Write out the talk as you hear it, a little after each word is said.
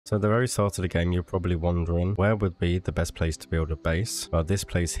So at the very start of the game, you're probably wondering where would be the best place to build a base. Well, this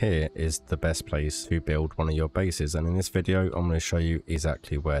place here is the best place to build one of your bases, and in this video I'm going to show you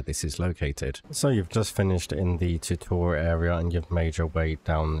exactly where this is located. So you've just finished in the tutorial area and you've made your way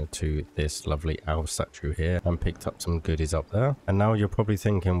down to this lovely owl statue here and picked up some goodies up there, and now you're probably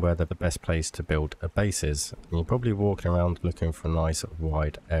thinking where the best place to build a base is, and you're probably walking around looking for a nice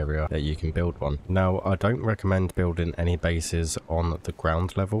wide area that you can build one. Now I don't recommend building any bases on the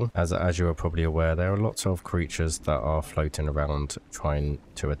ground level, as you are probably aware there are lots of creatures that are floating around trying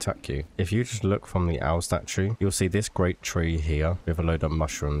to attack you. If you just look from the owl statue, you'll see this great tree here with a load of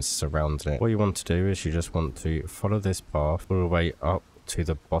mushrooms surrounding it. What you want to do is you just want to follow this path all the way up to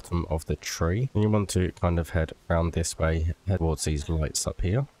the bottom of the tree, and you want to kind of head around this way, head towards these lights up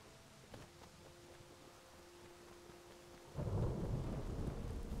here.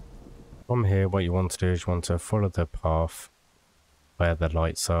 From here, what you want to do is you want to follow the path where the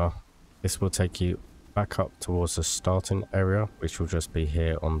lights are. This will take you back up towards the starting area, which will just be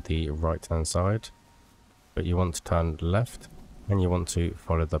here on the right hand side, but you want to turn left and you want to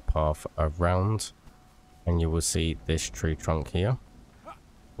follow the path around, and you will see this tree trunk here.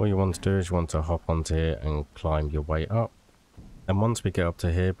 What you want to do is you want to hop onto here and climb your way up, and once we get up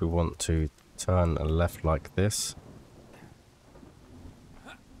to here we want to turn left like this.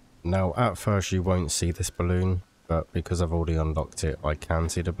 Now at first you won't see this balloon, but because I've already unlocked it I can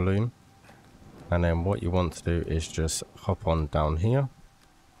see the balloon. And then what you want to do is just hop on down here.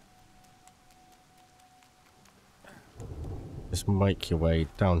 Just make your way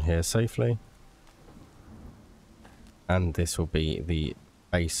down here safely. And this will be the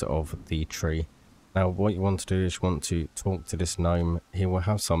base of the tree. Now what you want to do is you want to talk to this gnome. He will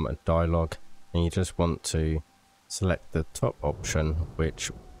have some dialogue, and you just want to select the top option, which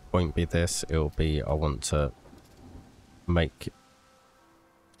won't be this, it'll be I want to make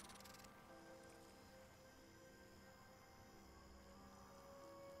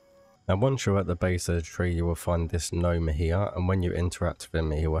Now once you're at the base of the tree you will find this gnome here, and when you interact with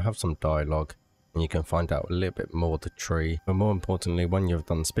him he will have some dialogue and you can find out a little bit more of the tree. But more importantly, when you've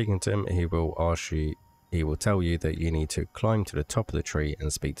done speaking to him he will tell you that you need to climb to the top of the tree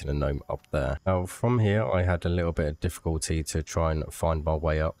and speak to the gnome up there. Now from here I had a little bit of difficulty to try and find my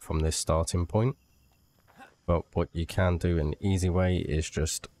way up from this starting point, but what you can do in an easy way is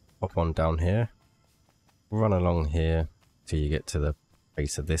just hop on down here, run along here till you get to the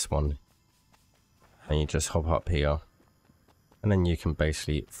base of this one, and you just hop up here, and then you can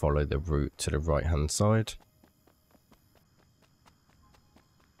basically follow the route to the right hand side.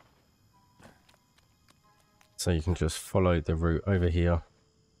 So you can just follow the route over here,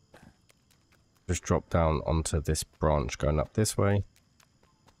 just drop down onto this branch going up this way,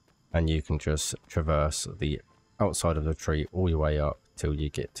 and you can just traverse the outside of the tree all your way up till you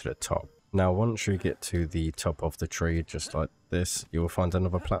get to the top. Now once you get to the top of the tree, just like this, you will find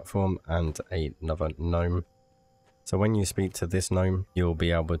another platform and another gnome. So when you speak to this gnome, you'll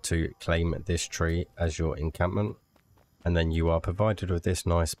be able to claim this tree as your encampment, and then you are provided with this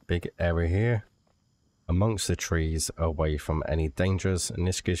nice big area here amongst the trees away from any dangers, and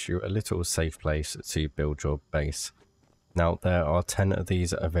this gives you a little safe place to build your base. Now there are 10 of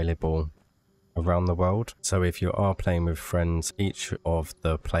these available around the world, so if you are playing with friends, each of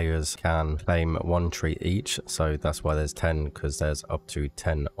the players can claim one tree each, so that's why there's 10, because there's up to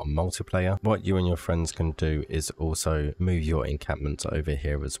 10 on multiplayer. What you and your friends can do is also move your encampment over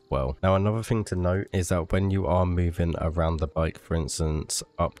here as well. Now another thing to note is that when you are moving around the bike, for instance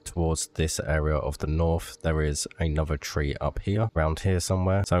up towards this area of the north, there is another tree up here, around here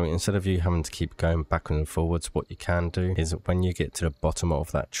somewhere. So instead of you having to keep going backwards and forwards, what you can do is when you get to the bottom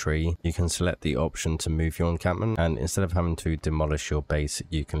of that tree you can select the option to move your encampment, and instead of having to demolish your base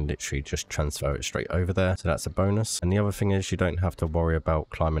you can literally just transfer it straight over there, so that's a bonus. And the other thing is you don't have to worry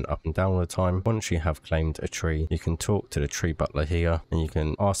about climbing up and down all the time. Once you have claimed a tree you can talk to the tree butler here and you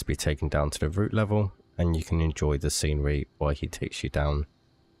can ask to be taken down to the root level, and you can enjoy the scenery while he takes you down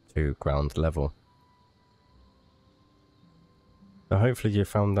to ground level. So hopefully you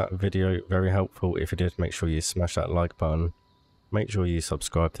found that video very helpful. If you did, make sure you smash that like button. Make sure you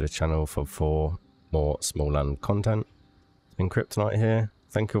subscribe to the channel for more Smallands content. It's been Kryptonite here.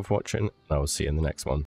 Thank you for watching, and I will see you in the next one.